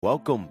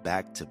Welcome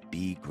back to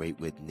Be Great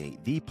with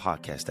Nate, the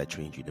podcast that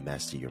trains you to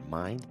master your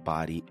mind,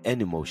 body,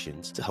 and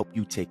emotions to help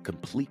you take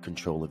complete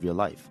control of your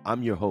life.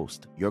 I'm your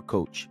host, your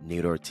coach,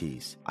 Nate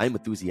Ortiz. I'm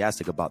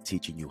enthusiastic about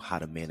teaching you how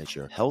to manage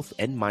your health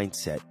and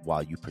mindset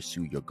while you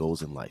pursue your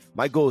goals in life.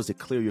 My goal is to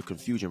clear your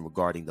confusion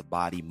regarding the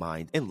body,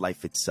 mind, and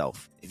life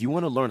itself. If you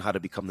want to learn how to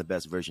become the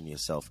best version of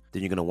yourself,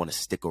 then you're going to want to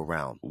stick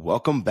around.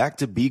 Welcome back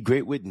to Be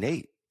Great with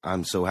Nate.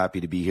 I'm so happy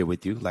to be here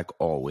with you. Like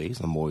always,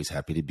 I'm always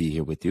happy to be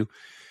here with you.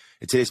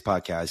 In today's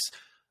podcast,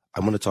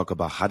 I want to talk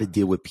about how to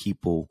deal with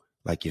people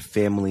like your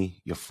family,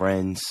 your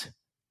friends,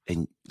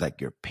 and like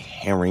your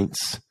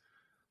parents,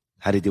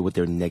 how to deal with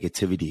their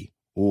negativity,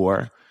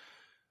 or,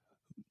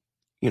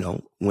 you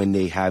know, when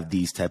they have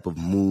these type of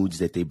moods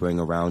that they bring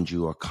around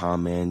you or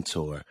comment,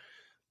 or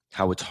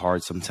how it's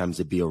hard sometimes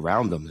to be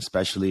around them,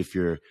 especially if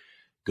you're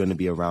going to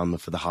be around them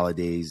for the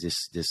holidays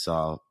this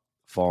fall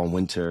and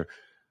winter,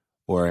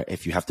 or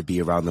if you have to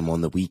be around them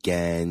on the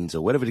weekends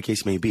or whatever the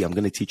case may be. I'm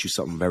going to teach you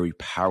something very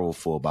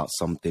powerful about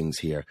some things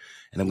here.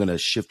 And I'm going to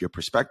shift your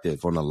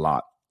perspective on a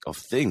lot of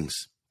things.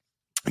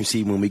 You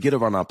see, when we get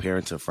around our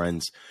parents or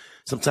friends,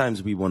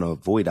 sometimes we want to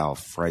avoid our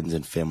friends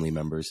and family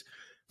members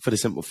for the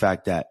simple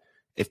fact that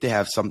if they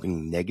have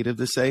something negative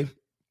to say,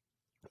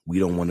 we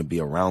don't want to be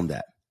around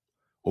that,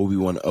 or we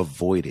want to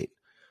avoid it.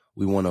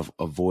 We want to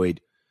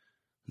avoid,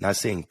 not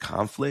saying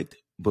conflict,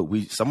 but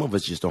some of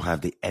us just don't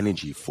have the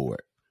energy for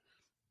it.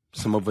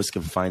 Some of us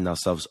can find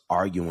ourselves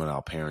arguing with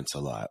our parents a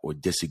lot, or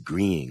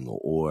disagreeing,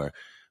 or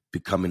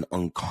becoming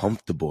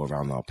uncomfortable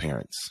around our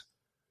parents.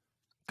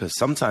 Because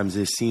sometimes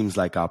it seems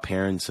like our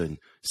parents and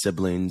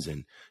siblings,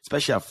 and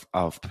especially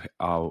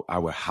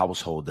our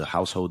household, the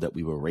household that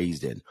we were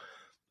raised in,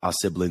 our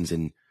siblings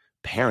and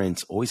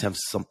parents always have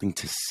something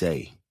to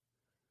say.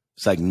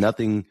 It's like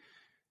nothing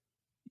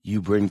you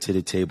bring to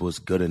the table is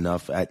good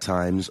enough at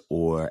times,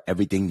 or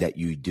everything that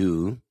you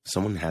do,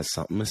 someone has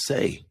something to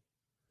say.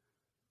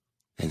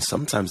 And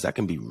sometimes that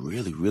can be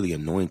really, really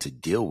annoying to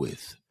deal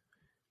with.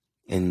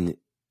 And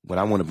what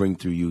I want to bring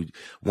through you,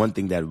 one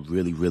thing that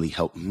really, really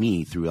helped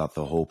me throughout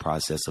the whole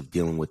process of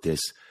dealing with this,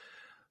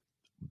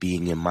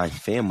 being in my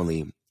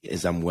family,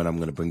 is what I'm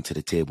going to bring to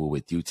the table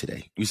with you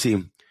today. You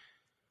see,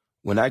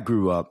 when I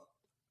grew up,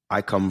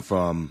 I come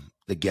from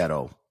the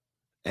ghetto,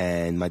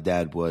 and my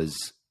dad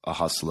was a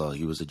hustler.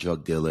 He was a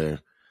drug dealer.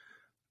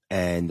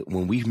 And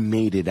when we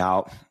made it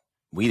out,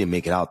 we didn't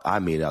make it out. I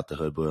made it out the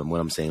hood, but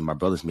what I'm saying, my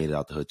brothers made it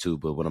out the hood too.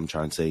 But what I'm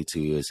trying to say to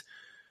you is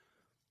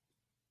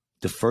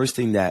the first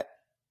thing that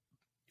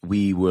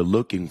we were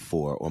looking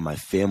for, or my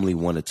family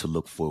wanted to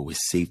look for, was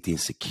safety and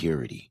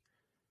security.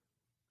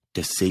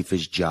 The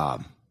safest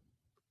job,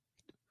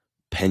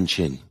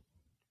 pension,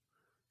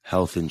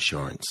 health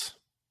insurance,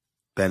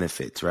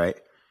 benefits, right?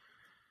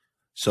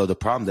 So the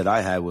problem that I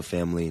had with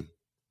family,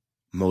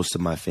 most of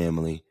my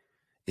family,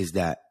 is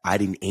that I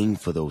didn't aim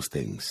for those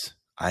things.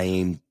 I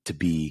aimed to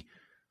be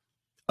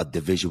a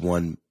Division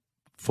I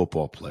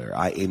football player.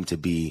 I aimed to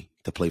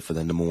play for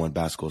the number one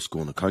basketball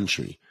school in the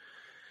country.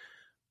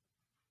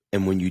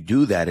 And when you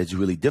do that, it's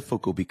really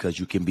difficult because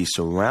you can be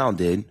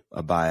surrounded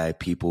by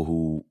people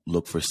who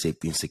look for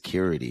safety and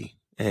security.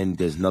 And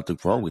there's nothing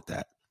wrong with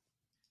that.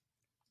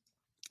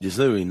 There's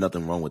literally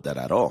nothing wrong with that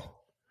at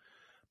all.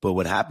 But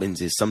what happens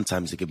is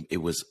sometimes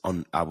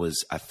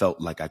I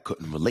felt like I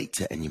couldn't relate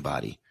to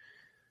anybody.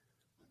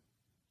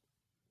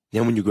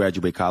 Then when you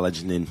graduate college,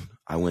 and then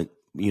I went,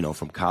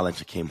 from college,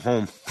 I came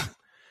home.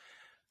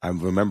 I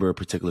remember a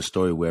particular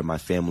story where my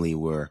family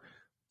were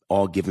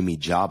all giving me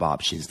job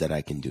options that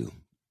I can do.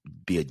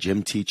 Be a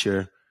gym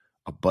teacher,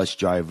 a bus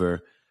driver,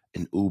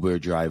 an Uber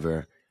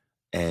driver,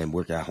 and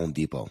work at Home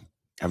Depot.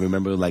 I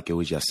remember like it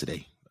was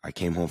yesterday. I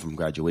came home from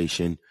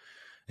graduation,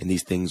 and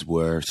these things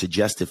were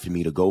suggested for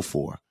me to go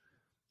for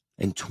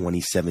in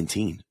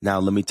 2017. Now,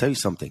 let me tell you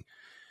something.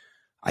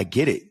 I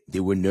get it. They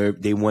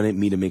wanted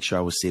me to make sure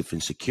I was safe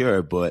and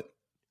secure, but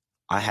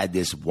I had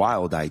this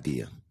wild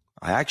idea.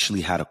 I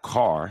actually had a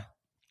car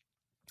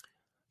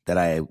that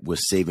I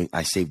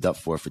saved up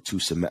for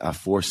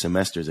 4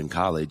 semesters in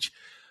college.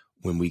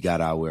 When we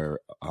got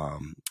our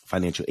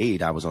financial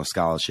aid, I was on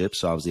scholarship,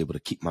 so I was able to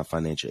keep my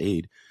financial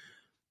aid.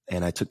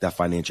 And I took that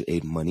financial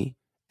aid money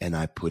and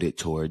I put it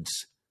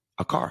towards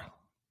a car.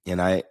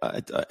 And I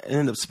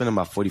ended up spending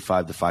about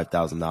 $45,000 to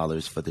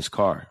 $5,000 for this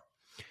car.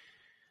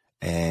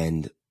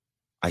 And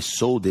I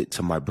sold it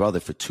to my brother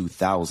for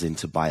 $2,000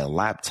 to buy a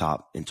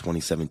laptop in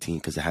 2017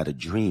 because I had a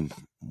dream.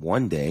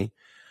 One day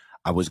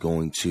I was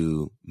going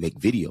to make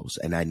videos,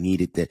 and I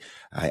needed that.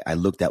 I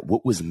looked at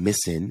what was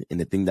missing, and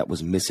the thing that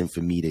was missing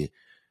for me to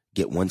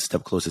get one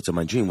step closer to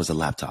my dream was a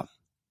laptop.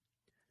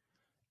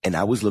 And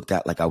I was looked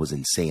at like I was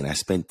insane. I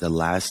spent the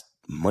last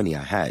money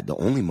I had, the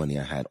only money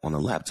I had, on a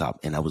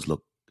laptop, and I was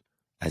looked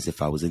as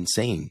if I was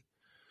insane.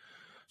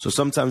 So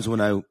sometimes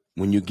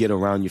when you get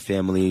around your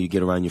family, you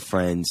get around your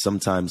friends,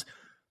 sometimes,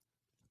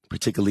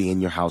 particularly in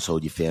your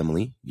household, your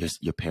family,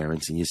 your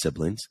parents and your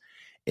siblings,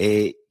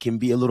 it can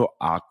be a little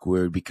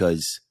awkward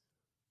because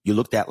you're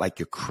looked at like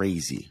you're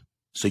crazy.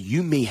 So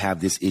you may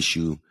have this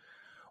issue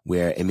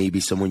where it may be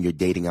someone you're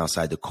dating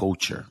outside the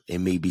culture. It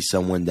may be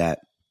someone that,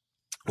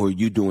 or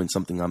you doing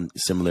something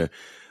similar.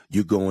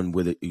 You're going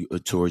with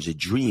towards a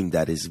dream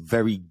that is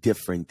very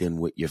different than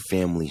what your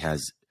family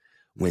has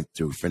went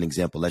through. For an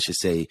example, let's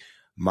just say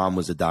mom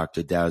was a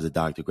doctor, dad was a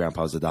doctor,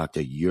 grandpa was a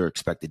doctor. You're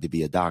expected to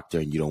be a doctor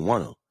and you don't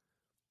want to.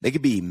 There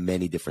could be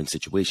many different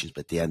situations,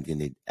 but at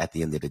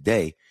the end of the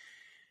day,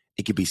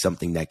 it could be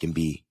something that can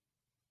be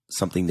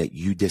something that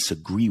you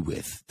disagree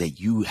with, that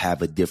you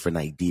have a different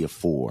idea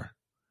for.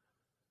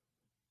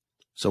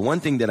 So one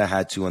thing that I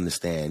had to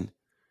understand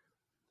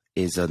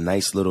is a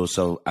nice little,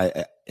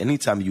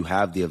 anytime you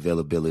have the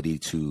availability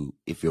to,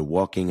 if you're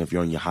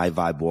on your high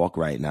vibe walk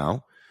right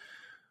now,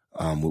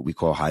 what we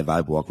call high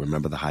vibe walk,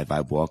 remember the high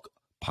vibe walk,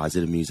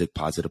 positive music,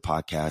 positive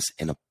podcasts,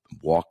 and a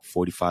walk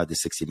 45 to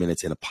 60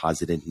 minutes in a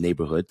positive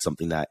neighborhood,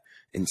 something that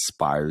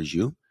inspires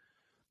you.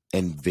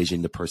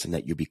 Envision the person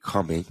that you're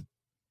becoming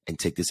and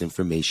take this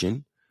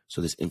information. So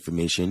this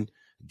information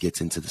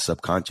gets into the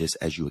subconscious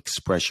as you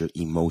express your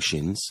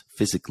emotions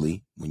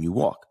physically when you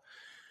walk.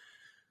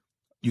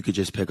 You could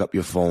just pick up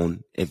your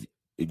phone, if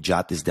you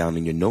jot this down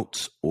in your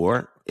notes,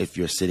 or if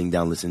you're sitting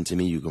down listening to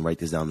me, you can write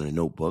this down in a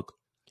notebook.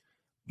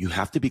 You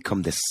have to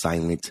become the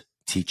silent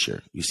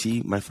teacher. You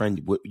see, my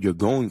friend, what you're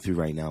going through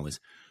right now is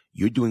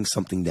you're doing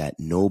something that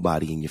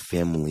nobody in your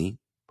family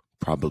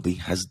probably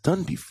has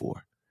done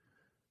before.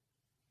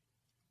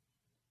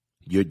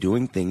 You're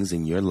doing things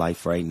in your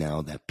life right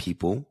now that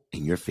people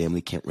in your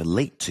family can't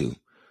relate to.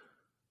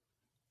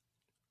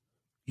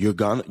 You're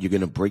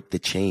gonna break the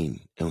chain.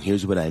 And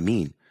here's what I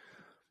mean.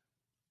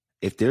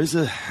 If there's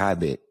a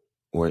habit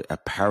or a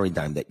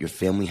paradigm that your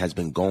family has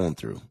been going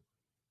through,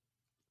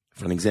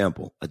 for an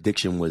example,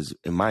 addiction was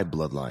in my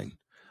bloodline.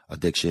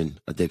 Addiction,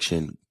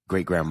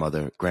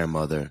 great-grandmother,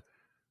 grandmother,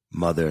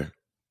 mother,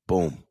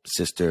 boom,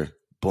 sister,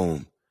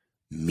 boom,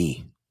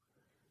 me.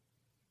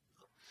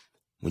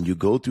 When you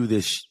go through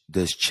this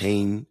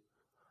chain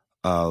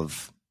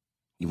of,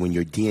 when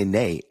your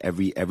DNA,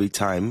 every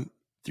time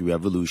through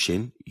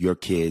evolution, your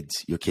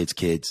kids,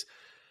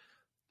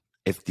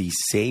 if the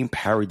same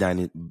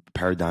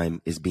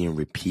paradigm is being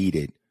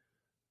repeated,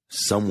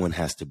 someone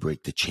has to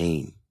break the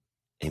chain.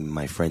 And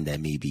my friend, that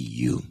may be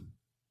you.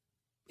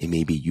 It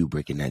may be you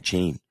breaking that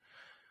chain.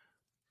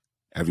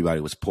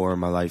 Everybody was poor in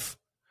my life.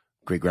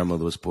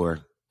 Great-grandmother was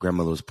poor.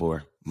 Grandmother was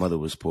poor. Mother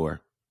was poor.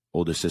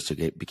 Older sister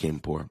became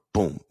poor.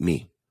 Boom,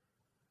 me.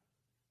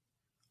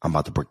 I'm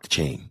about to break the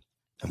chain.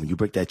 And when you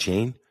break that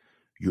chain,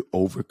 you're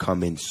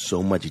overcoming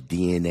so much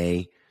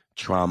DNA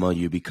trauma.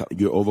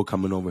 You're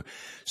overcoming over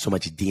so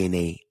much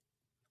DNA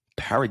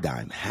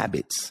paradigm,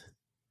 habits.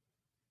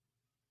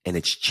 And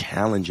it's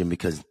challenging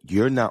because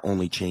you're not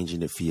only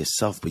changing it for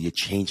yourself, but you're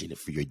changing it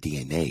for your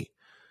DNA.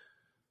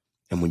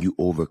 And when you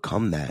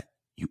overcome that,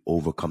 you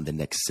overcome the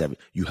next 7.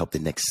 You help the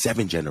next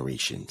 7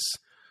 generations.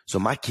 So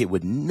my kid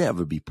would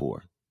never be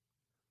poor.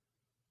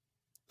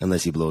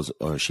 Unless he blows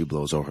or she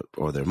blows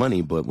or their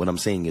money. But what I'm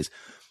saying is,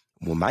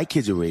 when my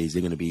kids are raised,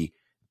 they're going to be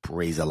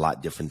raised a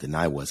lot different than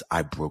I was.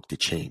 I broke the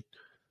chain.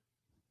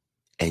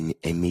 And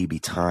it may be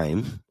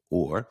time,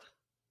 or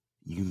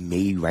you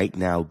may right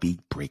now be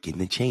breaking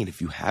the chain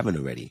if you haven't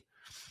already.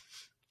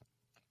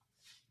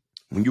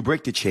 When you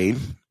break the chain,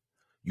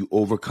 you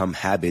overcome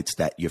habits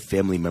that your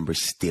family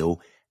members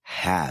still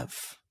have.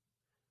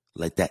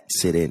 Let that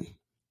sit in.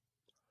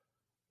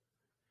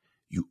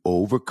 You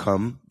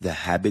overcome the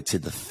habits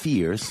and the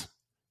fears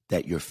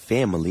that your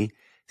family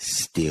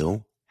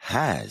still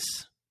has.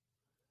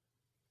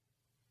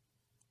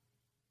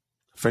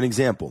 For an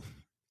example,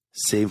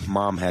 say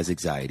mom has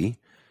anxiety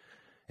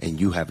and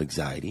you have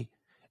anxiety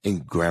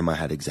and grandma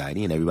had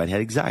anxiety and everybody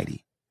had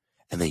anxiety.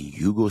 And then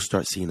you go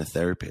start seeing a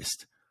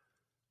therapist,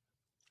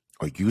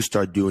 or you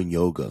start doing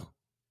yoga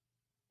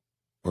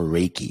or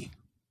Reiki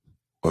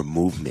or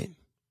movement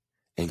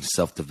and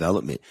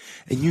self-development,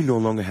 and you no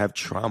longer have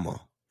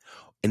trauma.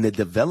 In the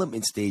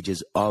development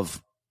stages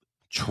of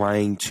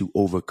trying to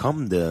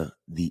overcome the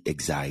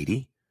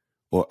anxiety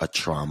or a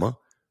trauma,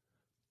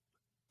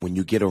 when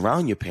you get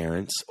around your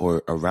parents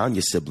or around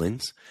your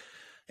siblings,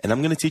 and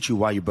I'm going to teach you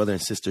why your brother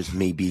and sisters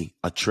may be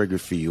a trigger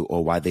for you,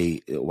 or why they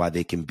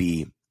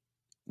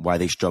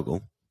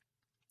struggle.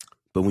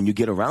 But when you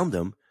get around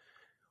them,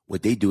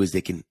 what they do is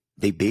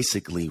they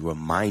basically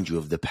remind you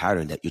of the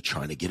pattern that you're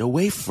trying to get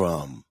away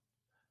from.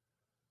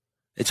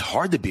 It's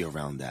hard to be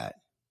around that.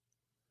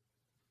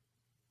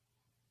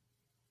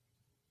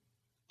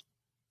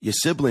 Your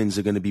siblings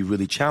are going to be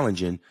really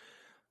challenging,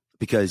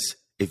 because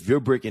if you're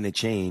breaking a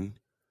chain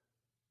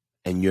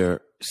and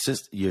your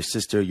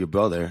sister, your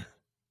brother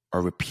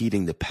are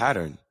repeating the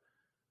pattern,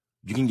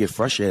 you can get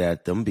frustrated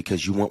at them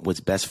because you want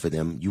what's best for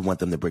them. You want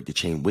them to break the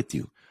chain with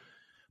you.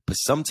 But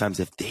sometimes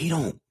if they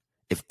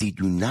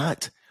do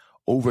not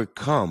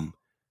overcome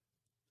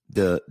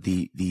the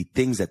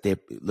things that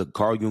look,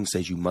 Carl Jung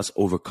says you must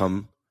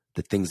overcome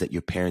the things that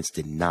your parents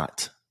did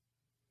not.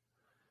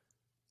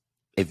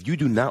 If you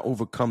do not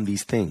overcome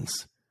these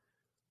things,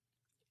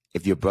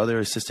 if your brother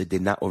or sister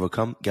did not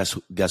overcome, guess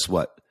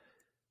what?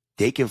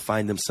 They can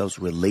find themselves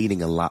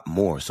relating a lot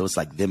more. So it's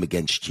like them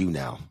against you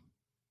now.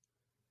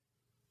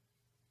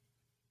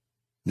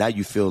 Now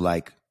you feel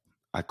like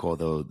I call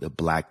the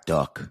black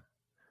duck.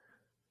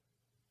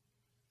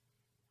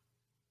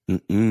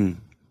 The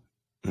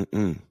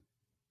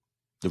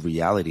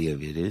reality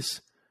of it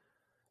is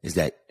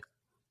that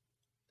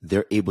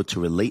they're able to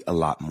relate a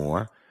lot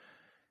more,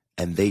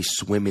 and they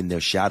swim in their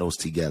shadows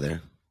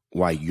together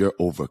while you're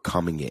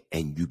overcoming it,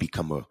 and you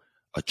become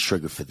a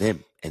trigger for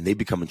them, and they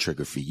become a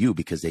trigger for you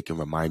because they can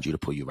remind you to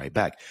pull you right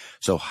back.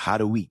 So how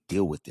do we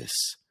deal with this?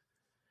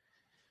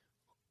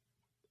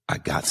 I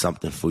got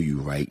something for you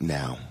right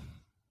now.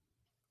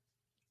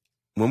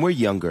 When we're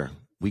younger,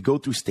 we go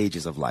through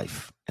stages of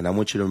life, and I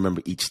want you to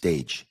remember each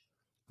stage,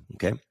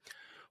 okay?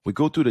 We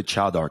go through the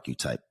child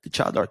archetype. The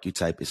child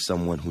archetype is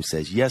someone who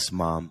says, yes,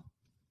 mom,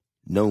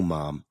 no,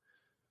 mom.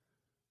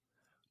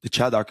 The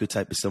child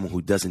archetype is someone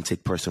who doesn't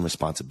take personal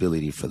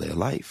responsibility for their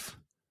life.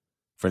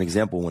 For an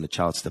example, when a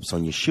child steps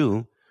on your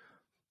shoe,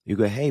 you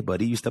go, hey,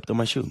 buddy, you stepped on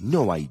my shoe.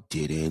 No, I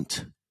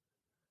didn't.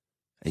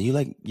 And you're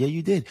like, yeah,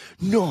 you did.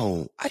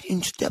 No, I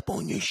didn't step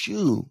on your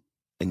shoe.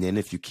 And then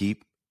if you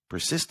keep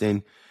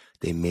persisting,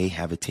 they may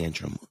have a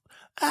tantrum.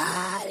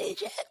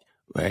 Did you?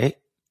 Right?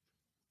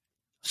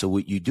 So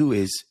what you do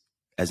is,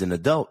 as an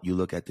adult, you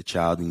look at the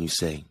child and you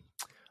say,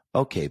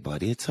 okay,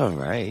 buddy, it's all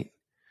right.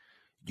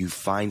 You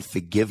find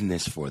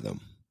forgiveness for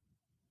them.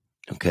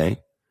 Okay?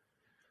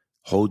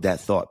 Hold that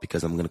thought,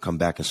 because I'm going to come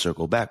back and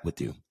circle back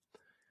with you.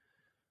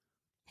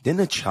 Then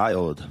a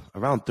child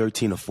around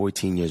 13 or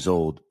 14 years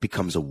old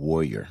becomes a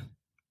warrior.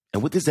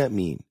 And what does that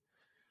mean?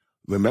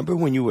 Remember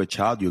when you were a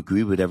child, you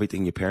agreed with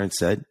everything your parents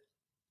said?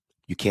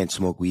 You can't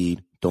smoke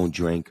weed, don't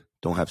drink,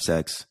 don't have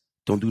sex,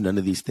 don't do none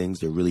of these things.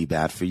 They're really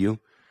bad for you.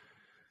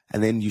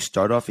 And then you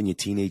start off in your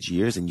teenage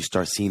years and you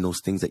start seeing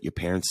those things that your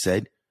parents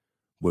said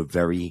were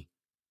very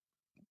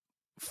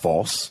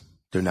false.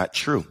 They're not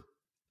true.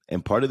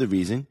 And part of the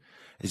reason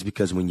is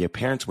because when your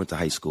parents went to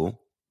high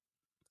school,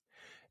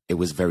 it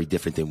was very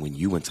different than when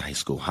you went to high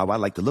school. How I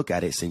like to look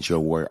at it, since you're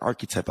a warrior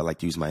archetype, I like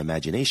to use my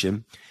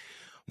imagination.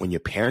 When your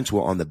parents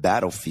were on the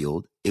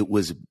battlefield, it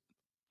was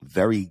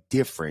very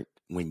different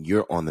when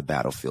you're on the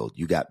battlefield.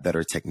 You got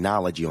better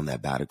technology on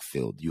that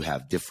battlefield. You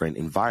have different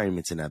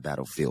environments in that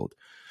battlefield.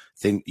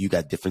 You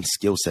got different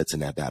skill sets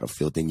in that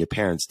battlefield than your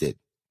parents did.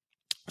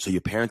 So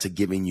your parents are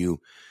giving you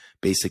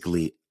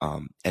basically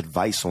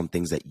advice on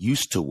things that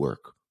used to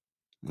work.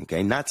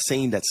 Okay, not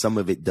saying that some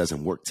of it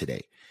doesn't work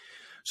today.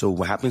 So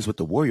what happens with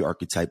the warrior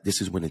archetype,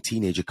 this is when a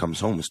teenager comes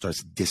home and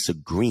starts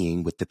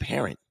disagreeing with the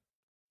parent.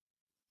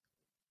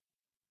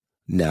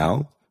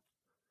 Now,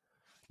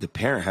 the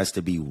parent has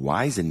to be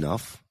wise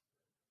enough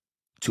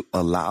to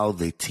allow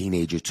the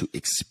teenager to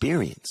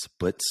experience,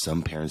 but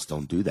some parents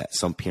don't do that.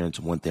 Some parents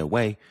want their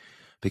way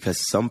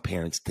because some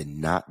parents did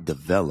not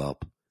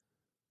develop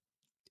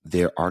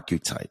their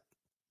archetype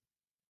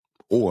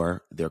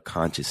or their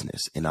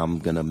consciousness. And I'm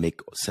going to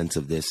make sense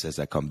of this as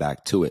I come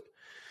back to it.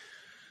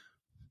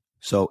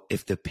 So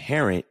if the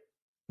parent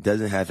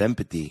doesn't have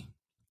empathy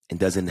and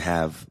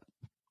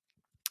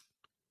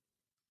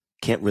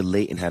can't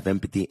relate and have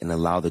empathy and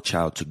allow the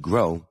child to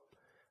grow,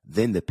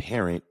 then the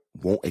parent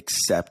won't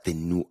accept the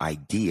new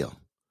idea.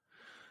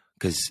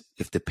 Because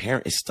if the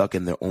parent is stuck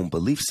in their own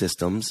belief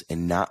systems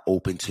and not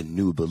open to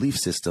new belief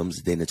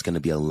systems, then it's going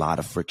to be a lot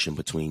of friction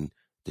between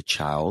the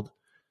child,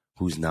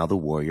 who's now the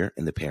warrior,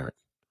 and the parent.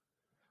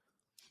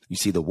 You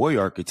see, the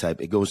warrior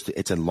archetype,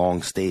 it's a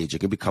long stage. It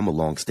can become a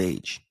long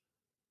stage.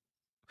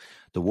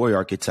 The warrior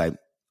archetype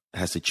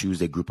has to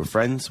choose a group of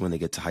friends when they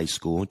get to high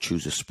school,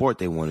 choose a sport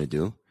they want to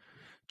do,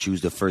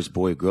 choose the first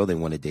boy or girl they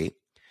want to date.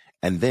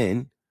 And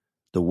then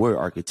the warrior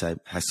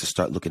archetype has to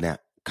start looking at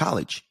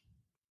college,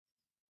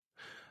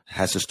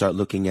 has to start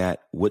looking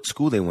at what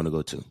school they want to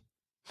go to.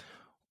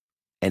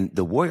 And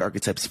the warrior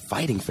archetype's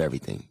fighting for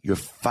everything. You're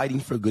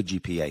fighting for a good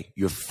GPA.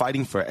 You're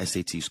fighting for an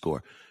SAT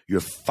score. You're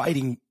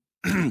fighting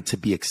to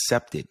be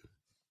accepted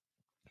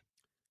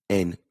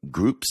in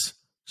groups,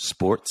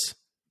 sports,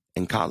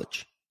 and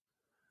college.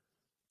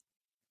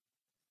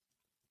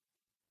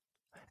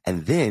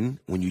 And then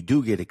when you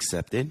do get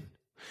accepted,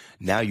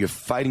 now you're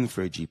fighting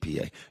for a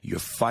GPA. You're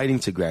fighting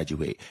to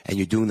graduate, and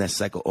you're doing that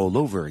cycle all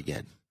over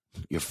again.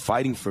 You're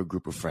fighting for a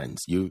group of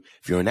friends.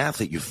 If you're an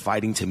athlete, you're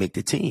fighting to make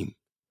the team.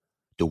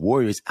 The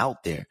warrior's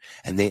out there.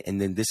 And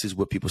then this is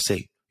what people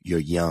say: you're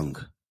young.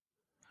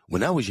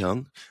 When I was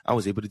young, I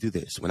was able to do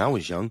this. When I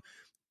was young,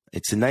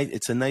 it's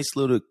a nice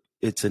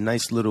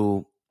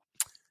little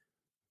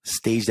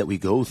stage that we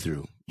go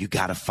through. You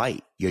gotta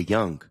fight. You're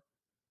young.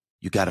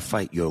 You gotta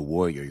fight. You're a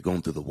warrior. You're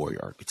going through the warrior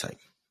archetype.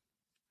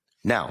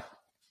 Now,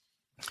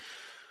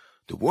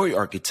 the warrior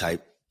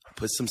archetype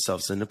puts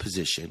themselves in a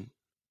position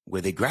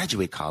where they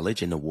graduate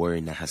college, and the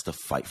warrior now has to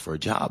fight for a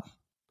job.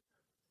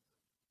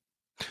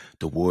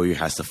 The warrior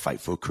has to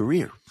fight for a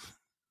career.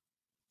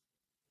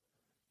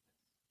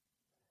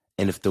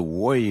 And if the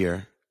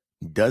warrior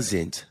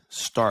doesn't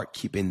start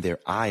keeping their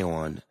eye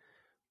on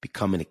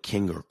becoming a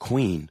king or a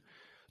queen,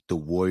 the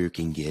warrior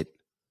can get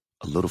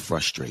a little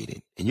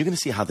frustrated. And you're going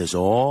to see how this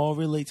all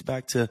relates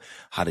back to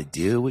how to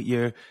deal with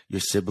your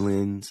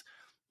siblings,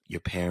 your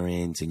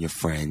parents and your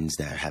friends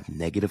that have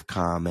negative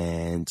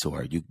comments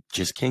or you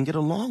just can't get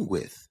along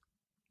with.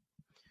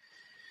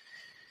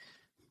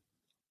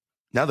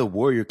 Now the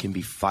warrior can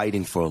be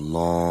fighting for a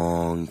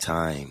long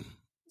time.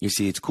 You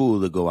see, it's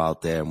cool to go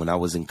out there. When I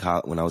was in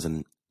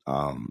from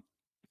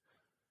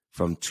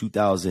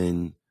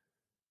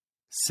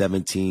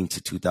 2017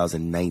 to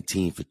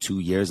 2019, for 2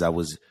 years, I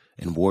was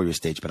in warrior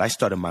stage, but I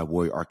started my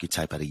warrior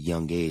archetype at a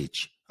young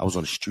age. I was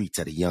on the streets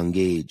at a young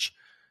age,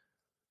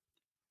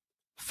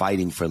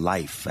 fighting for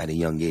life at a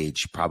young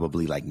age,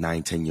 probably like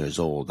 9, 10 years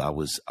old. I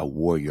was a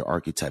warrior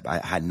archetype. I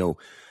had no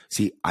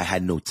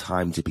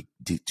time to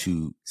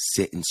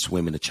sit and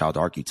swim in a child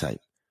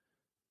archetype.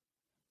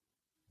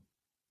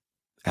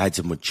 I had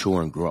to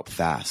mature and grow up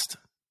fast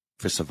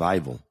for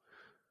survival.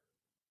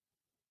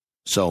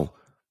 So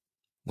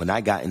when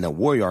I got in the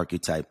warrior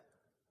archetype,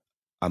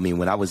 I mean,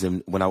 when I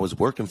was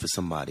working for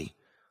somebody,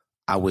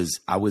 I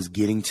was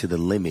getting to the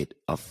limit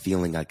of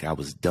feeling like I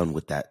was done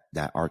with that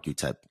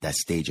archetype, that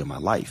stage of my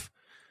life.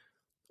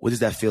 What does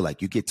that feel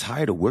like? You get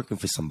tired of working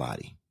for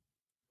somebody.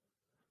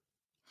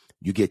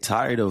 You get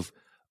tired of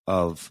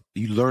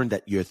you learn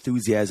that your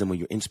enthusiasm or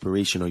your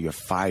inspiration or your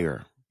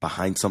fire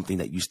behind something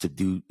that you used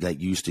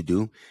to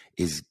do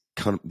is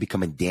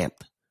becoming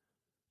damp.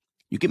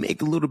 You can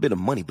make a little bit of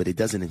money, but it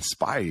doesn't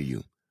inspire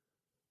you.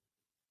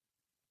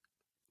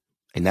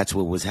 And that's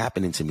what was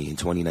happening to me in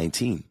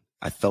 2019.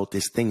 I felt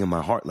this thing in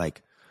my heart,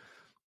 like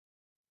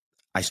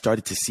I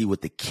started to see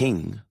what the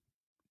king,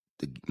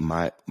 the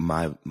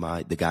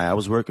guy I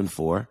was working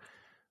for,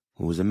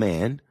 who was a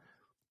man,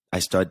 I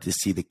started to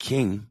see the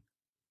king.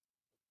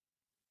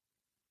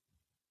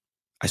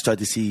 I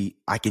started to see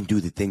I can do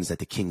the things that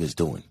the king is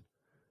doing.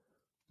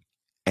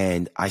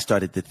 And I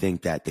started to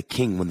think that the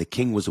king, when the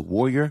king was a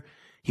warrior,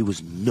 he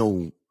was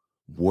no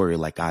warrior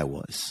like I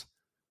was.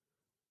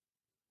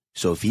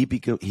 So if he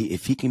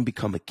can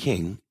become a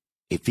king,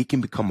 if he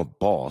can become a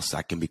boss,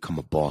 I can become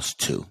a boss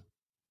too.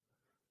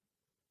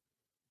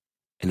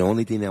 And the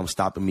only thing that was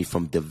stopping me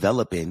from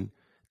developing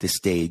the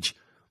stage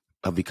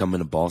of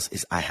becoming a boss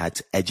is I had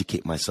to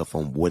educate myself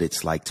on what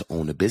it's like to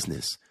own a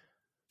business.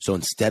 So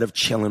instead of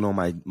chilling on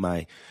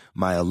my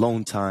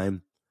alone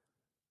time,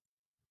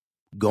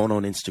 going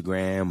on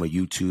Instagram or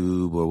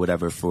YouTube or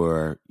whatever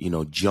for,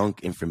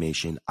 junk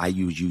information, I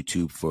use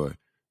YouTube for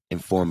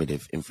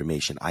informative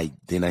information.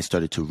 Then I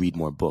started to read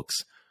more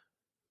books.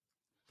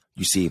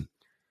 You see,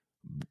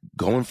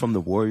 going from the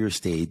warrior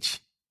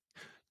stage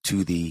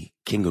to the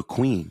king or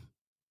queen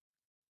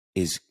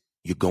is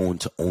you're going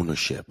to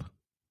ownership.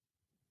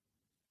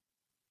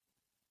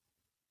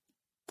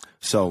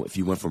 So if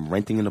you went from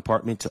renting an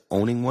apartment to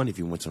owning one, if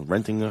you went from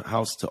renting a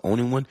house to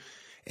owning one,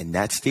 in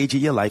that stage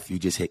of your life, you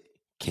just hit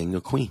king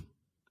or queen.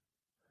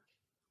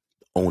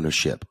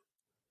 Ownership.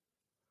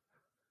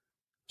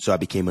 So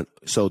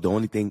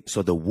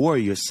the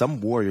warriors,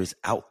 some warriors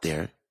out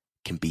there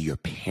can be your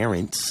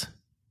parents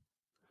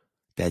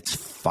that's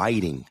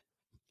fighting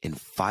and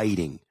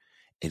fighting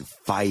and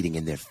fighting,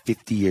 and they're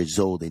 50 years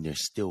old and they're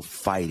still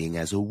fighting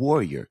as a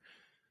warrior.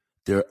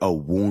 They're a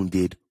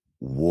wounded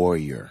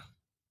warrior.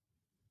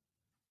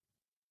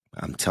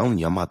 I'm telling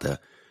you,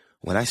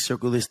 when I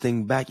circle this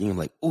thing back, and I'm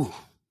like, ooh,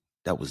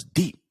 that was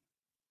deep.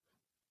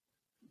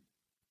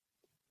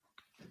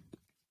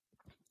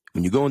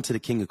 When you go into the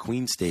king or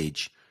queen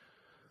stage,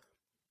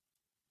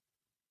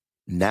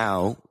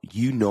 now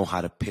you know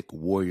how to pick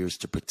warriors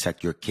to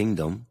protect your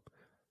kingdom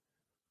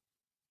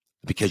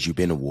because you've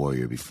been a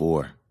warrior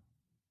before.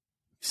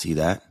 See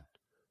that?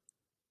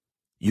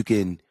 You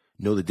can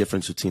know the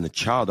difference between a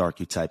child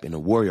archetype and a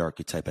warrior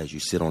archetype as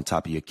you sit on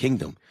top of your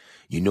kingdom.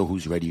 You know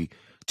who's ready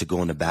to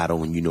go into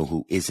battle and you know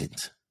who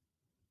isn't.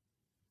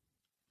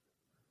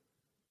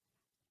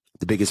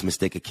 The biggest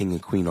mistake a king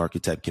and queen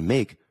archetype can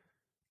make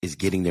is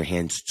getting their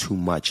hands too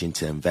much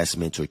into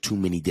investments or too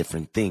many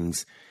different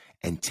things,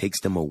 and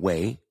takes them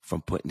away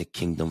from putting the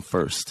kingdom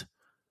first.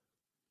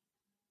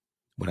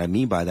 What I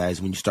mean by that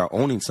is when you start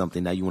owning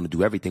something, now you want to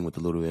do everything with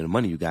the little bit of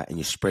money you got, and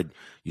you spread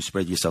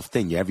yourself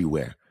thin. You're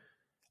everywhere.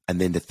 And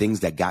then the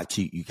things that got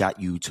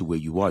you to where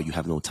you are, you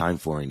have no time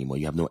for anymore.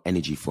 You have no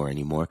energy for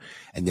anymore.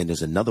 And then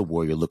there's another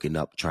warrior looking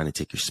up, trying to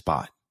take your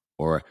spot.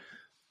 Or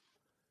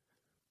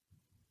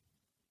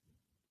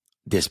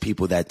there's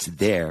people that's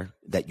there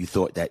that you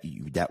thought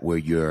that were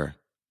your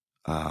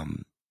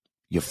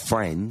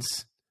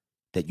friends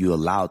that you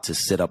allowed to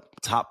sit up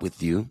top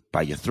with you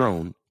by your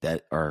throne,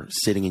 that are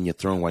sitting in your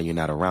throne while you're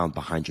not around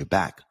behind your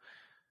back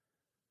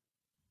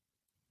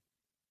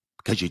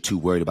because you're too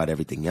worried about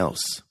everything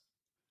else.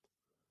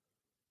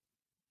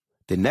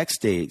 The next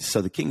stage,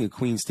 so the king and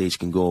queen stage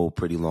can go a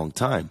pretty long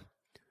time.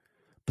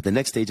 But the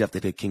next stage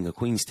after the king and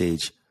queen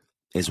stage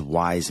is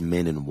wise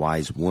men and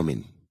wise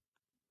women.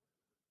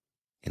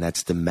 And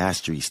that's the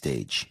mastery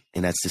stage.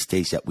 And that's the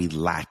stage that we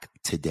lack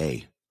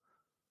today.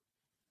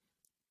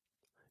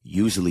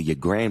 Usually your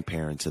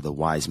grandparents are the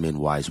wise men,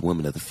 wise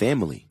women of the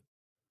family.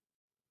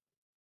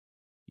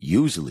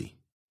 Usually.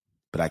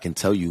 But I can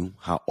tell you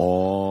how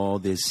all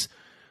this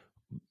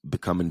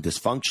becoming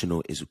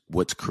dysfunctional is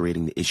what's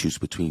creating the issues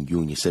between you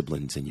and your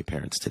siblings and your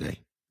parents today.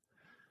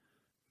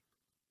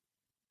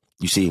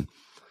 You see,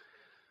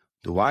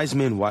 the wise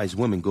men, wise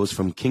women goes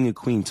from king and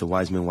queen to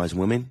wise men, wise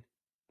women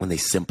when they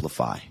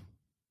simplify.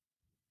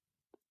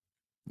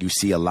 You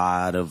see a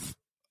lot of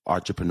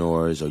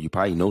entrepreneurs, or you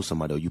probably know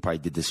somebody, or you probably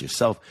did this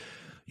yourself.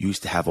 You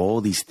used to have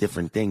all these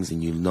different things,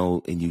 and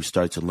you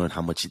start to learn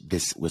how much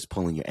this was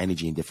pulling your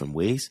energy in different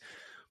ways.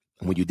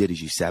 And what you did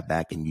is you sat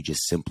back and you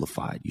just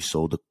simplified. You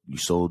sold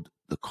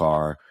the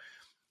car.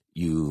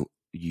 You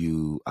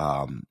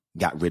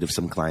got rid of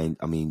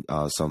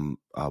some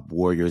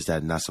warriors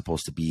that are not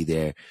supposed to be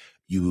there.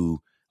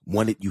 You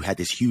had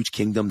this huge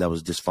kingdom that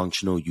was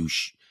dysfunctional.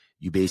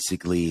 You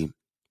basically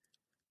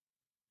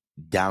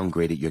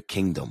downgraded your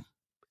kingdom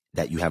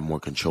that you have more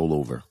control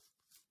over.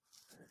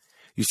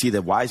 You see,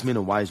 the wise men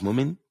and wise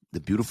women, the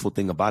beautiful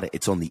thing about it,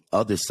 it's on the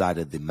other side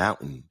of the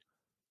mountain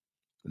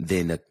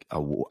than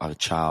a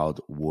child,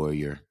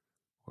 warrior,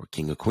 or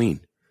king or queen.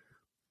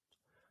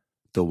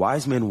 The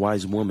wise man,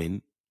 wise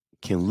woman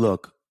can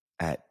look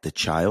at the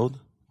child,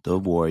 the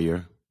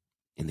warrior,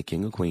 and the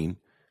king or queen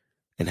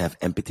and have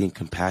empathy and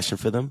compassion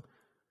for them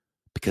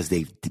because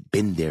they've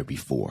been there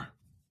before.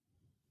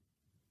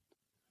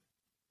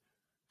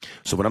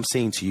 So what I'm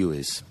saying to you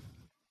is,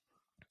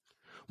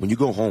 when you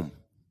go home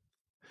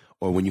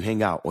or when you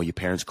hang out or your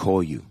parents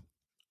call you,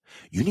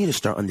 you need to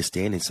start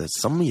understanding that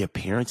some of your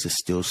parents are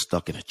still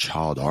stuck in a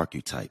child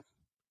archetype.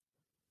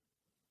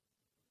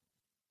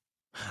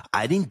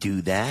 I didn't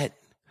do that.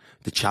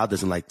 The child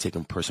doesn't like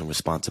taking personal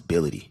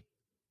responsibility.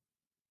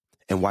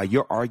 And while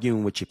you're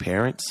arguing with your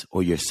parents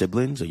or your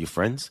siblings or your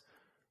friends,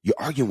 you're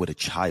arguing with a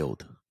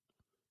child.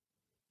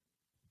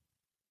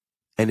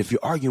 And if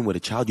you're arguing with a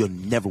child, you'll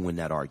never win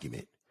that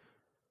argument.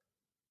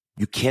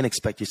 You can't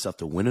expect yourself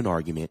to win an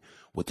argument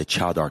with the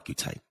child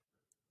archetype.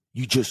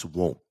 You just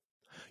won't.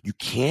 You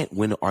can't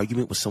win an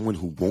argument with someone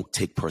who won't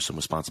take personal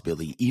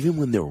responsibility, even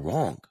when they're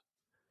wrong.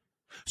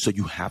 So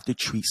you have to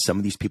treat some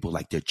of these people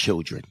like they're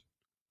children.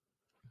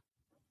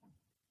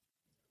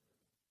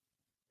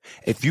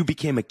 If you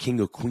became a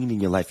king or queen in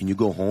your life and you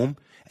go home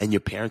and your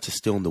parents are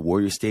still in the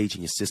warrior stage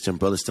and your sister and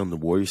brother still in the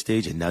warrior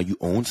stage, and now you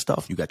own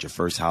stuff, you got your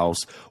first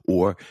house,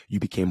 or you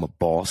became a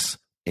boss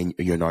and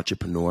you're an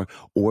entrepreneur,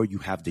 or you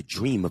have the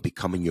dream of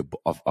becoming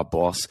a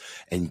boss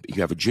and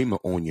you have a dream of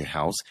owning your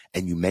house,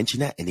 and you mention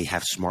that and they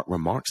have smart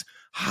remarks,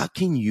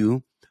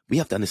 we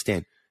have to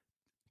understand,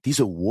 these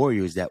are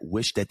warriors that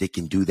wish that they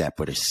can do that,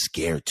 but are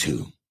scared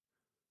to.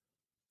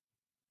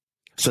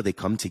 So they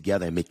come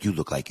together and make you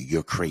look like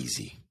you're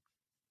crazy.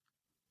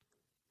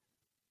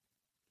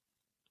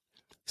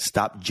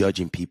 Stop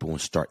judging people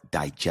and start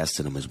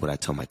digesting them is what I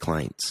tell my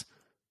clients.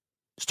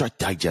 Start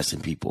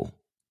digesting people.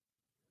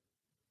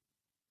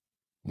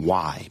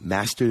 Why?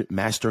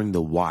 Mastering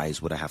the why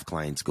is what I have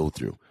clients go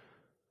through.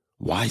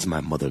 Why is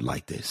my mother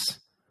like this?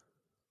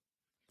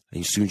 And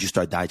as soon as you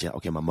start digesting,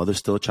 okay, my mother's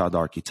still a child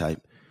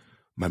archetype.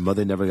 My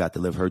mother never got to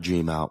live her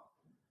dream out.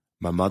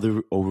 My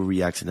mother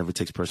overreacts and never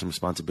takes personal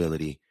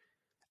responsibility.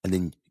 And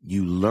then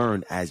you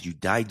learn as you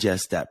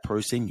digest that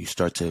person, you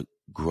start to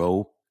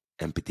grow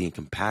empathy and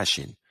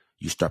compassion.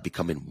 You start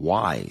becoming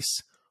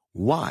wise.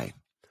 Why?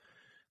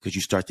 Because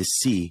you start to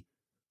see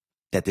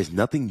that there's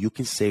nothing you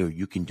can say or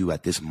you can do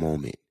at this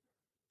moment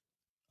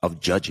of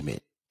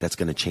judgment that's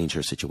going to change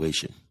her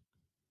situation.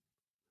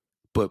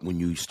 But when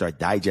you start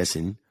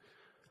digesting,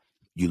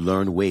 you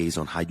learn ways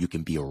on how you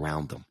can be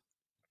around them.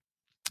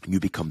 You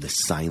become the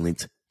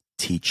silent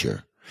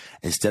teacher.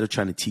 Instead of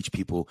trying to teach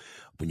people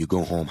when you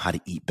go home how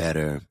to eat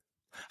better,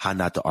 how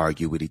not to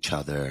argue with each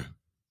other,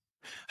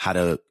 how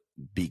to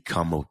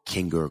become a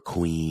king or a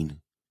queen,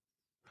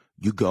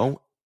 you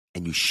go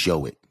and you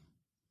show it.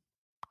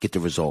 Get the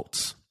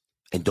results.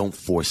 And don't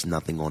force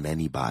nothing on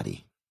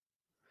anybody.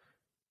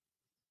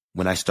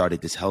 When I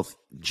started this health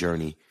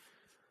journey,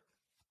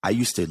 I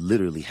used to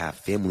literally have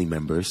family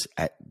members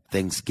at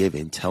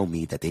Thanksgiving tell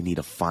me that they need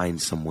to find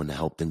someone to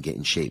help them get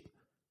in shape.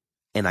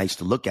 And I used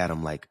to look at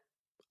them like,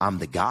 I'm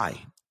the guy.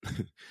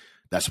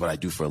 That's what I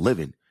do for a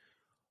living,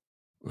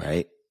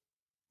 right?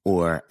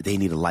 Or they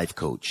need a life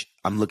coach.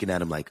 I'm looking at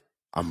them like,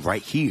 I'm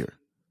right here.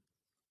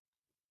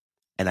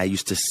 And I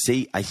used to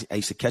say, I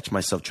used to catch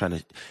myself trying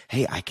to,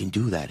 hey, I can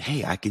do that.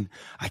 Hey, I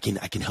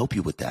can help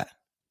you with that.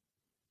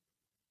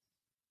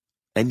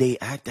 And they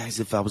act as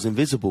if I was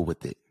invisible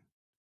with it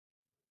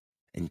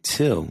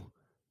until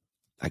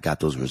I got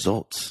those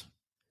results.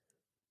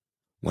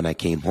 When I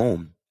came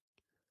home,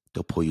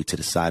 they'll pull you to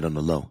the side on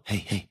the low.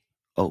 Hey,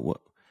 oh,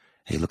 what?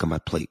 Hey, look at my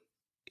plate.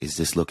 Is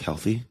this look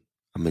healthy?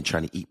 I've been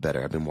trying to eat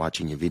better. I've been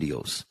watching your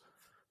videos.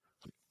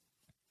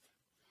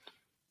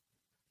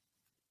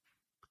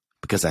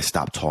 Because I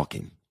stopped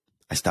talking.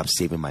 I stopped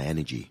saving my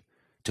energy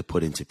to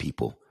put into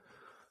people.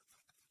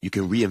 You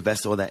can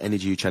reinvest all that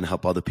energy you're trying to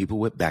help other people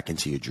with back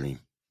into your dream.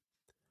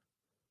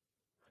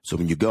 So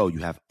when you go, you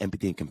have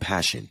empathy and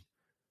compassion.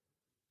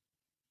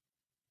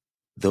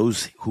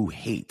 Those who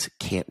hate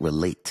can't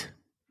relate.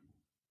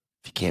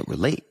 If you can't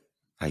relate,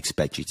 I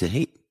expect you to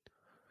hate.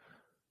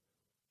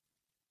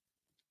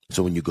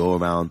 So when you go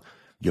around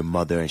your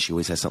mother and she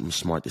always has something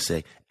smart to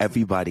say,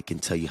 everybody can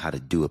tell you how to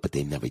do it, but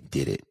they never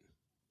did it.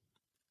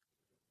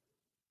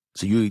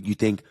 So you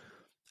think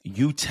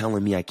you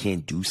telling me I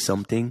can't do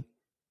something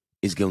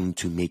is going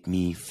to make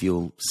me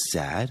feel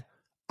sad?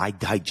 I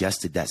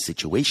digested that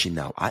situation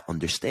now. I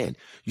understand.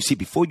 You see,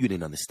 before you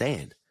didn't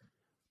understand.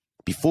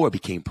 Before it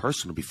became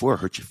personal, before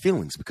it hurt your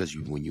feelings, because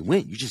when you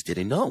went, you just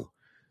didn't know.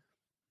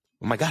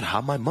 Oh my God,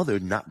 how my mother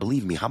not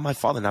believe me? How my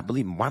father not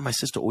believe me? Why my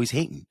sister always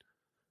hating?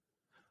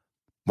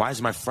 Why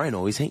is my friend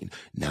always hating?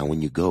 Now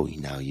when you go,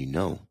 now you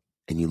know.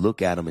 And you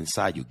look at them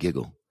inside, you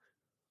giggle.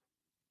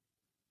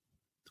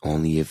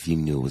 Only if you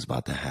knew it was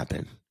about to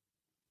happen.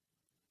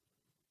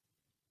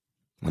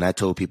 When I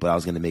told people I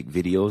was going to make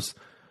videos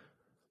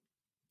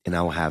and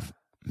I will have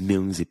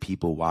millions of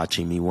people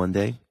watching me one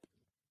day,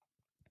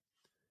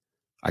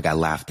 I got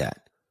laughed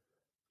at.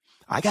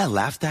 I got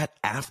laughed at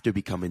after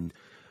becoming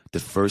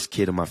the first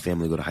kid in my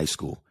family to go to high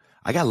school.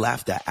 I got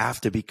laughed at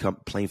after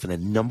playing for the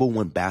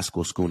 #1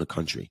 basketball school in the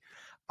country.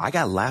 I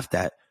got laughed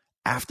at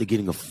after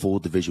getting a full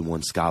Division I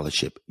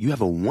scholarship. You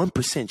have a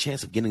 1%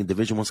 chance of getting a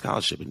Division I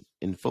scholarship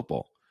in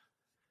football.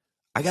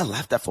 I got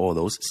laughed at for all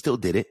those, still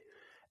did it.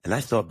 And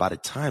I thought by the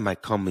time I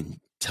come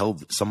and tell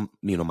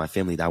my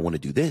family that I want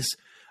to do this,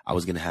 I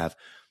was going to have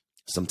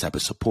some type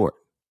of support.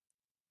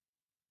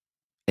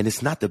 And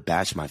it's not to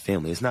bash my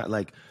family. It's not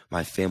like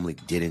my family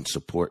didn't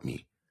support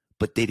me,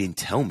 but they didn't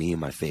tell me in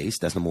my face.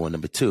 That's number one.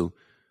 Number two,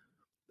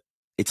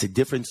 it's a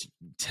difference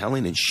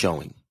telling and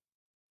showing,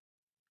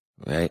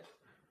 right?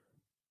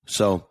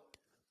 So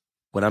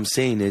what I'm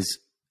saying is,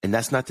 and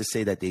that's not to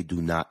say that they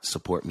do not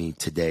support me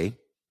today,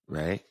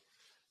 right?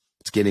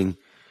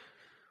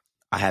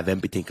 I have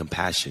empathy and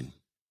compassion.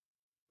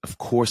 Of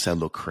course I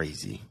look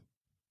crazy.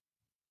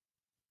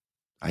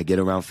 I get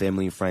around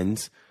family and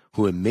friends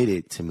who admit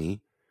it to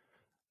me.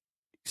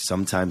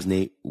 Sometimes,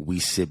 Nate, we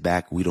sit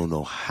back. We don't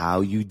know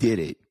how you did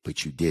it,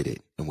 but you did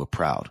it, and we're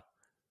proud.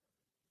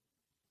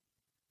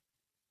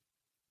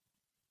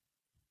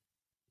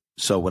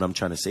 So what I'm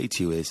trying to say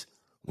to you is,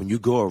 when you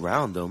go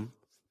around them,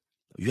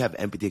 you have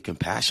empathy and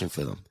compassion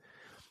for them.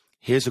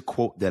 Here's a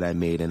quote that I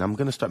made, and I'm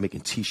going to start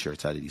making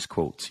T-shirts out of these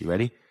quotes. You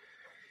ready?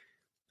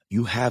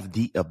 You have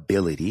the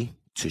ability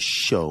to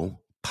show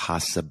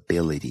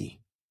possibility. ...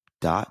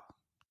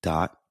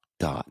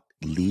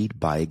 Lead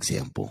by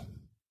example.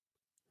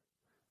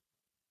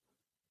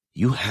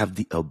 You have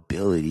the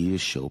ability to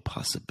show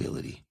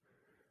possibility.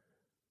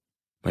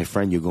 My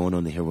friend, you're going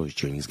on the hero's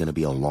journey. It's going to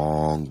be a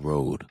long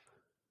road.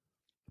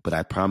 But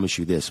I promise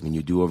you this, when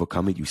you do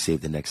overcome it, you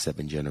save the next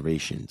 7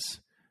 generations.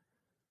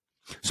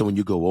 So when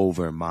you go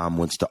over and mom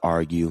wants to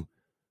argue,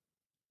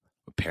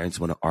 or parents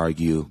want to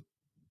argue,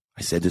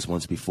 I said this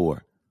once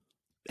before,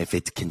 if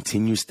it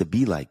continues to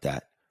be like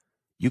that,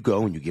 you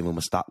go and you give them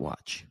a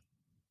stopwatch.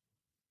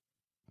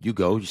 You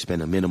go, you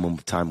spend a minimum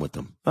of time with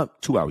them.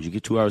 2 hours, you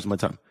get 2 hours of my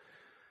time.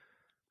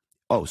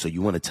 Oh, so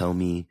you want to tell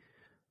me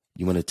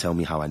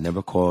how I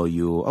never call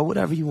you, or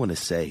whatever you want to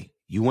say.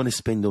 You want to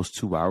spend those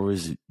 2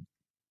 hours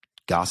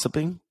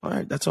gossiping? All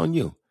right, that's on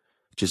you.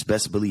 Just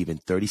best believe in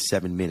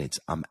 37 minutes,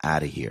 I'm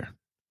out of here.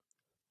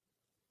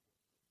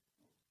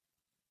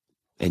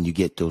 And you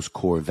get those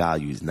core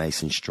values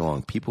nice and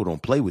strong. People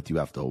don't play with you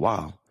after a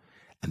while.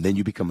 And then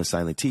you become a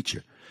silent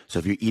teacher. So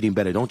if you're eating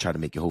better, don't try to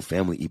make your whole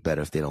family eat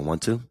better if they don't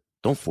want to.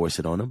 Don't force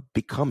it on them.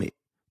 Become it.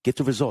 Get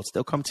the results.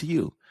 They'll come to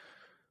you.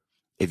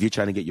 If you're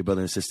trying to get your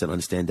brother and sister to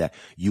understand that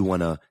you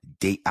want to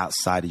date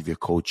outside of your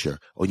culture,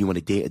 or you want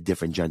to date a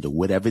different gender,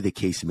 whatever the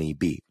case may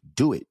be,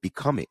 do it.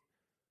 Become it.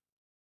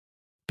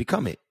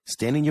 Become it.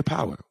 Stand in your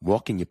power.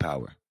 Walk in your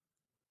power.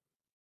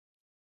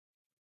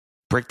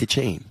 Break the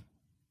chain.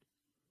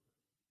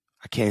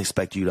 I can't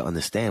expect you to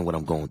understand what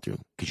I'm going through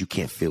because you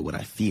can't feel what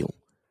I feel.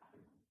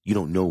 You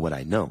don't know what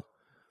I know.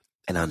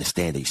 And I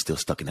understand that you're still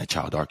stuck in that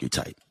child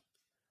archetype.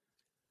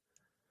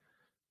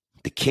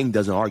 The king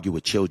doesn't argue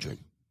with children.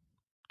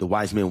 The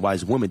wise man,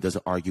 wise woman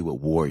doesn't argue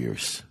with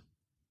warriors.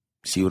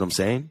 See what I'm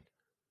saying?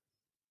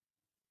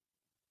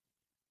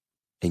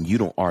 And you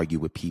don't argue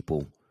with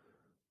people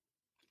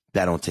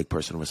that don't take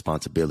personal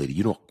responsibility.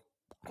 You don't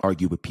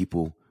argue with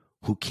people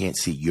who can't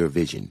see your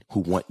vision,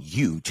 who want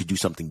you to do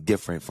something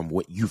different from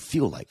what you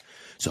feel like.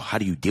 So how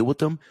do you deal with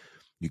them?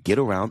 You get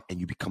around and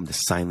you become the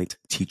silent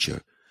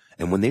teacher.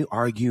 And when they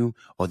argue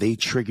or they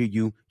trigger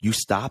you, you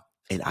stop.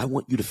 And I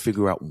want you to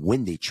figure out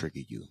when they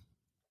trigger you.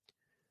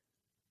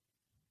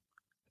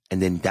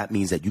 And then that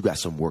means that you got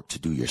some work to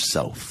do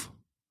yourself.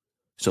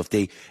 So if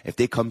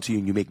they come to you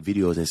and you make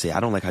videos and say, I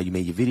don't like how you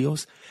made your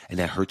videos, and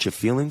that hurts your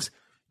feelings,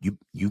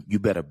 you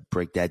better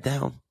break that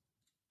down.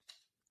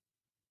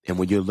 And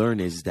what you learn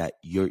is that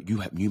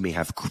you may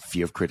have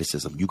fear of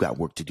criticism. You got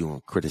work to do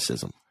on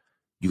criticism.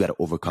 You got to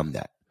overcome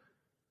that.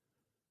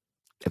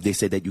 If they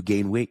say that you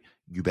gain weight,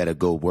 you better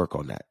go work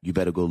on that. You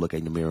better go look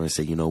in the mirror and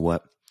say, you know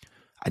what?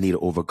 I need to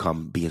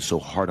overcome being so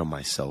hard on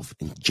myself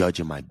and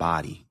judging my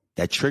body.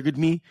 That triggered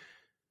me.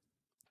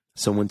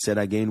 Someone said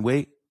I gained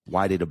weight.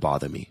 Why did it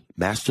bother me?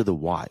 Master the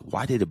why.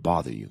 Why did it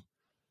bother you?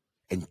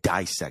 And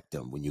dissect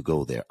them when you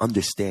go there.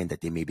 Understand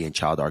that they may be in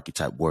child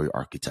archetype, warrior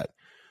archetype.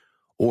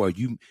 Or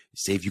you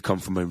say if you come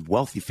from a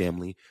wealthy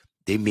family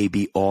They may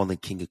be all in the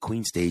king of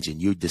queen stage,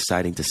 and you're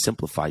deciding to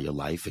simplify your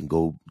life and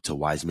go to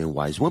wise men,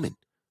 wise women.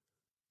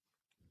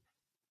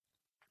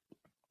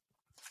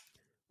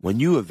 When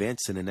you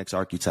advance to the next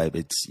archetype,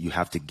 you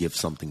have to give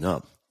something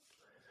up.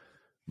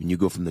 When you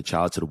go from the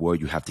child to the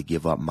warrior, you have to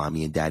give up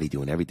mommy and daddy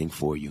doing everything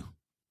for you.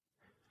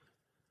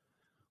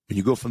 When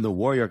you go from the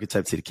warrior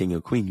archetype to the king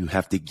or queen, you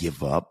have to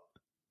give up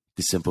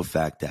the simple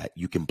fact that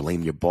you can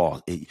blame your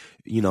boss.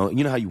 You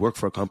know how you work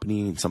for a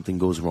company and something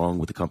goes wrong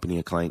with the company,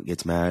 a client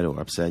gets mad or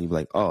upset, and you're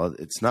like, oh,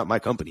 it's not my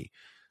company.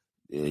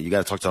 You got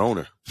to talk to the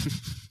owner.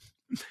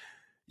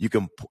 You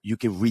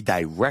can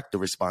redirect the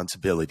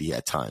responsibility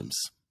at times.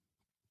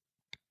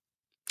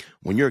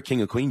 When you're a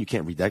king or queen, you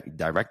can't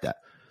redirect that.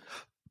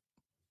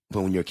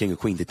 But when you're a king or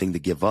queen, the thing to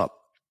give up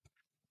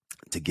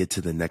to get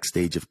to the next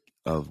stage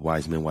of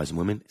wise men, wise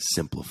women,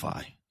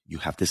 simplify. You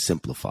have to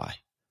simplify.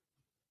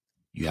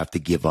 You have to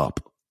give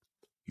up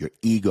your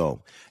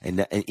ego.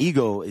 And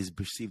ego is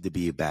perceived to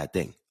be a bad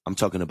thing. I'm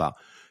talking about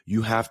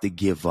you have to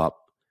give up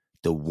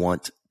the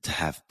want to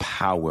have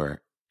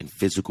power in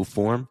physical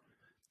form,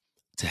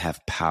 to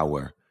have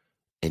power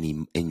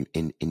in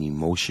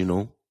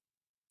emotional,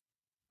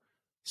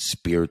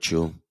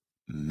 spiritual,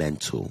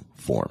 mental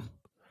form.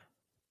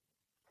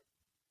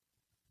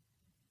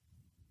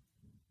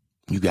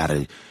 You got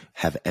to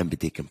have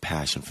empathy,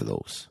 compassion for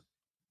those.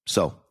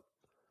 So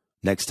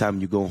next time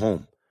you go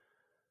home,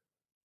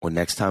 or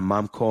next time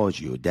mom calls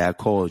you, or dad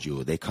calls you,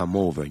 or they come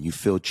over and you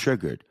feel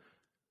triggered,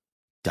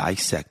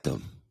 dissect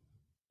them.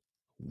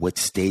 What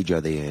stage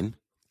are they in?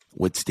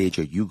 What stage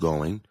are you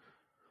going?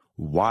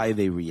 Why are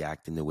they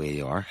reacting the way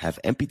they are? Have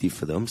empathy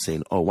for them,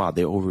 saying, oh, wow,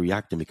 they're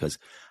overreacting because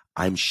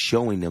I'm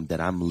showing them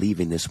that I'm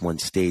leaving this one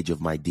stage of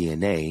my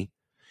DNA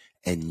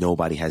and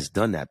nobody has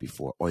done that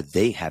before, or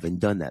they haven't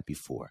done that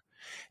before.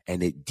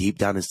 And it deep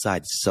down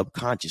inside,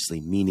 subconsciously,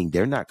 meaning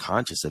they're not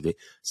conscious of it,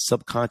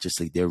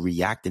 subconsciously, they're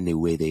reacting the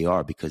way they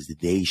are because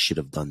they should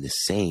have done the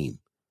same.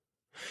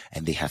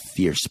 And they have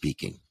fear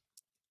speaking.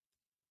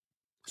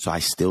 So I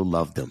still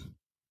love them.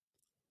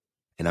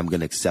 And I'm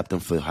going to accept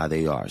them for how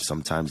they are.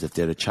 Sometimes if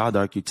they're the child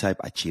archetype,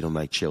 I treat them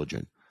like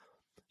children.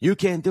 You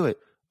can't do it.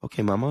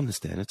 Okay, mom, I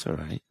understand. It's all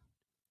right.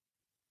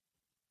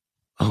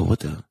 Oh, what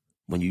the?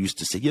 When you used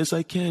to say, yes,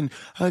 I can.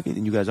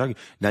 And you guys argue.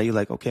 Now you're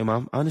like, okay,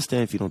 mom, I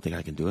understand if you don't think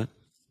I can do it.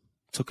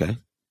 It's okay.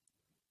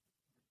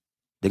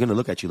 They're going to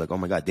look at you like, oh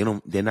my God, they're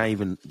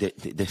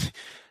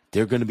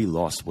going to be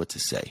lost what to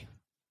say.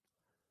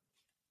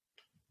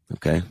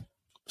 Okay.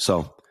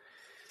 So,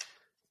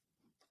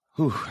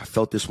 I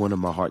felt this one in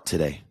my heart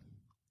today.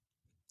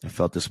 I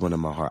just want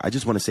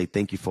to say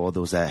thank you for all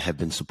those that have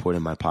been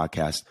supporting my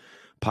podcast.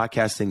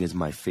 Podcasting is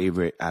my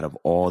favorite out of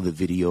all the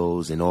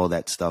videos and all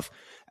that stuff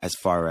as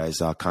far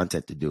as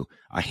content to do.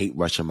 I hate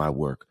rushing my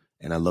work.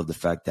 And I love the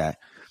fact that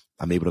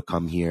I'm able to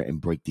come here and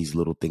break these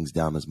little things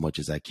down as much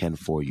as I can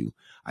for you.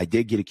 I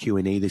did get a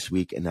Q&A this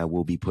week, and I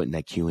will be putting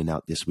that Q&A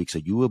out this week. So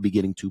you will be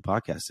getting 2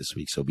 podcasts this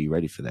week. So be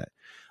ready for that.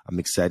 I'm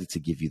excited to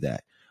give you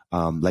that.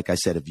 Like I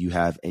said, if you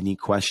have any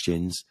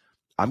questions,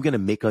 I'm going to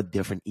make a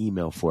different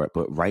email for it.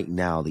 But right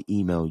now, the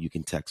email you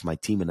can text, my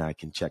team and I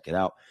can check it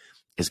out,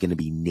 is going to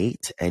be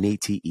Nate,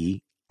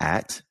 Nate,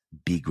 at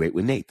Be Great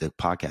with Nate, the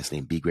podcast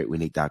name,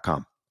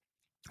 BeGreatWithNate.com.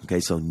 Okay,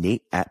 so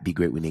Nate at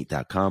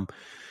BeGreatWithNate.com.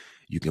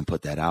 You can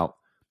put that out.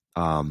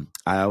 I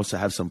also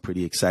have some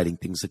pretty exciting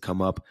things to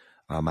come up.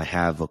 I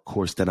have a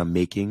course that I'm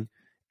making,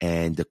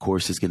 and the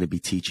course is going to be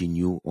teaching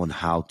you on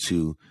how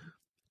to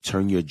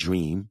turn your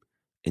dream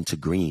into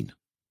green.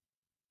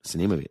 That's the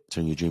name of it.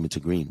 Turn your dream into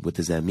green. What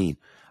does that mean?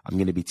 I'm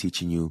going to be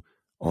teaching you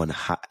on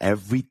how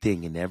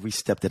everything and every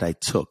step that I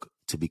took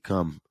to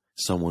become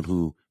someone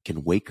who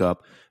can wake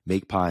up,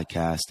 make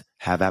podcasts,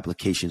 have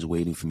applications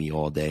waiting for me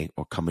all day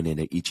or coming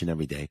in each and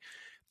every day,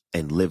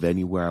 and live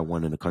anywhere I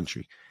want in the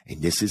country.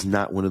 And this is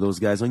not one of those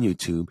guys on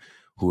YouTube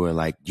who are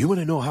like, you want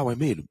to know how I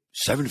made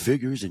 7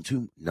 figures in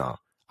 2? No,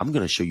 I'm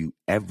going to show you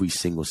every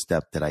single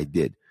step that I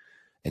did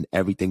and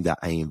everything that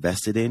I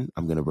invested in.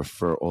 I'm going to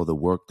refer all the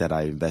work that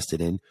I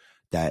invested in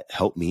that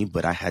helped me,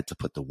 but I had to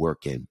put the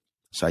work in.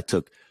 So I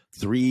took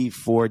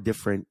 3-4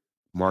 different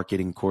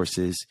marketing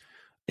courses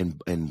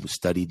and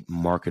studied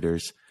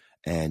marketers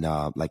and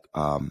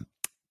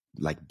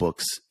like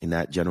books in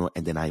that general.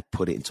 And then I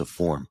put it into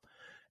form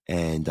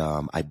and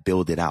I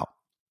build it out.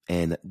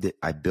 And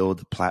I build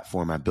the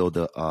platform, I build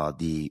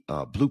the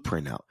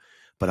blueprint out,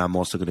 but I'm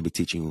also going to be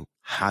teaching you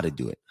how to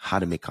do it, how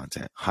to make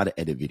content, how to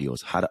edit videos,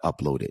 how to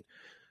upload it,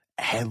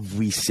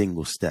 every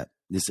single step.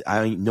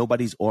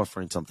 Nobody's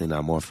offering something that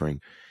I'm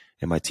offering,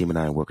 and my team and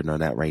I are working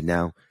on that right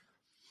now.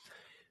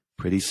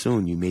 Pretty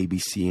soon, you may be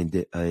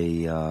seeing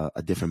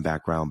a different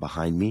background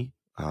behind me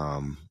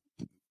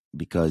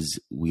because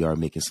we are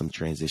making some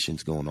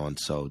transitions going on.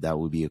 So that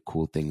would be a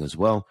cool thing as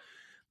well.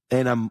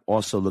 And I'm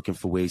also looking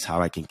for ways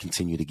how I can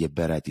continue to get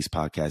better at these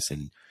podcasts.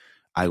 And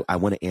I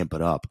want to amp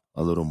it up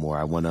a little more.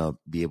 I want to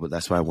be able,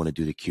 that's why I want to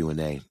do the Q&A.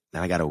 And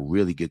I got a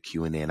really good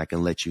Q&A, and I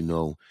can let you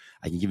know,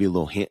 I can give you a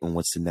little hint on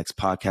what's the next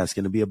podcast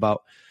going to be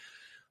about.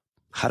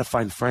 How to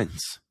find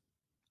friends.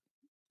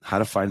 How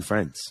to find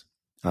friends.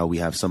 We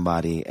have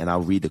somebody, and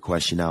I'll read the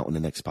question out on the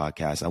next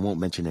podcast. I won't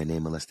mention their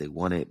name unless they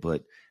want it,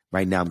 but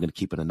right now I'm going to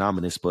keep it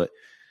anonymous. But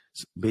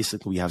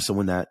basically, we have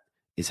someone that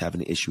is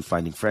having an issue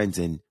finding friends.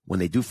 And when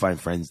they do find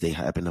friends, they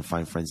happen to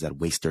find friends that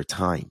waste their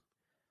time.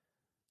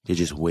 They're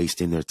just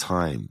wasting their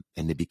time,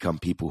 and they become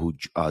people who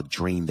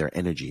drain their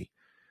energy.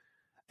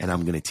 And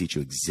I'm going to teach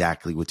you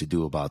exactly what to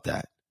do about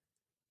that,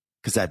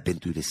 because I've been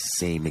through the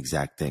same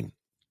exact thing.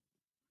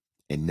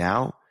 And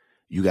now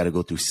you got to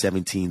go through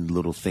 17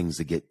 little things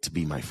to get to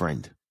be my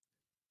friend.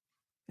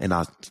 And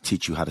I'll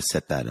teach you how to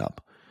set that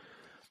up.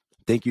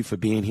 Thank you for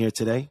being here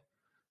today.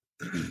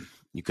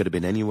 You could have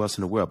been anywhere else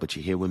in the world, but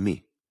you're here with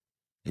me.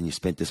 And you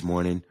spent this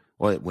morning,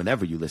 or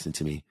whenever you listen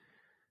to me,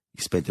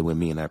 you spent it with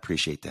me, and I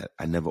appreciate that.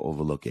 I never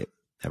overlook it.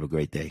 Have a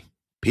great day.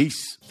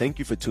 Peace. Thank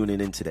you for tuning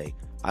in today.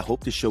 I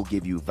hope the show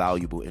gave you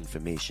valuable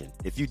information.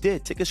 If you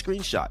did, take a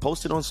screenshot,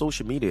 post it on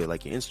social media,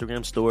 like your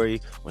Instagram story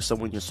or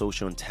somewhere in your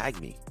social, and tag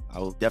me. I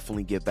will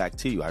definitely get back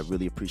to you. I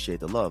really appreciate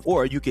the love.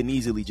 Or you can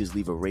easily just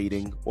leave a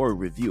rating or a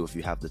review if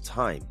you have the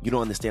time. You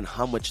don't understand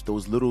how much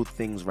those little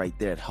things right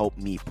there help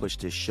me push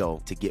this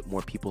show to get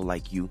more people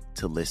like you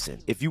to listen.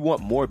 If you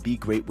want more Be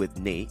Great with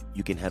Nate,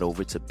 you can head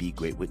over to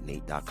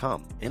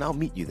begreatwithnate.com, and I'll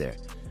meet you there.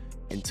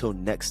 Until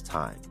next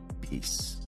time, peace.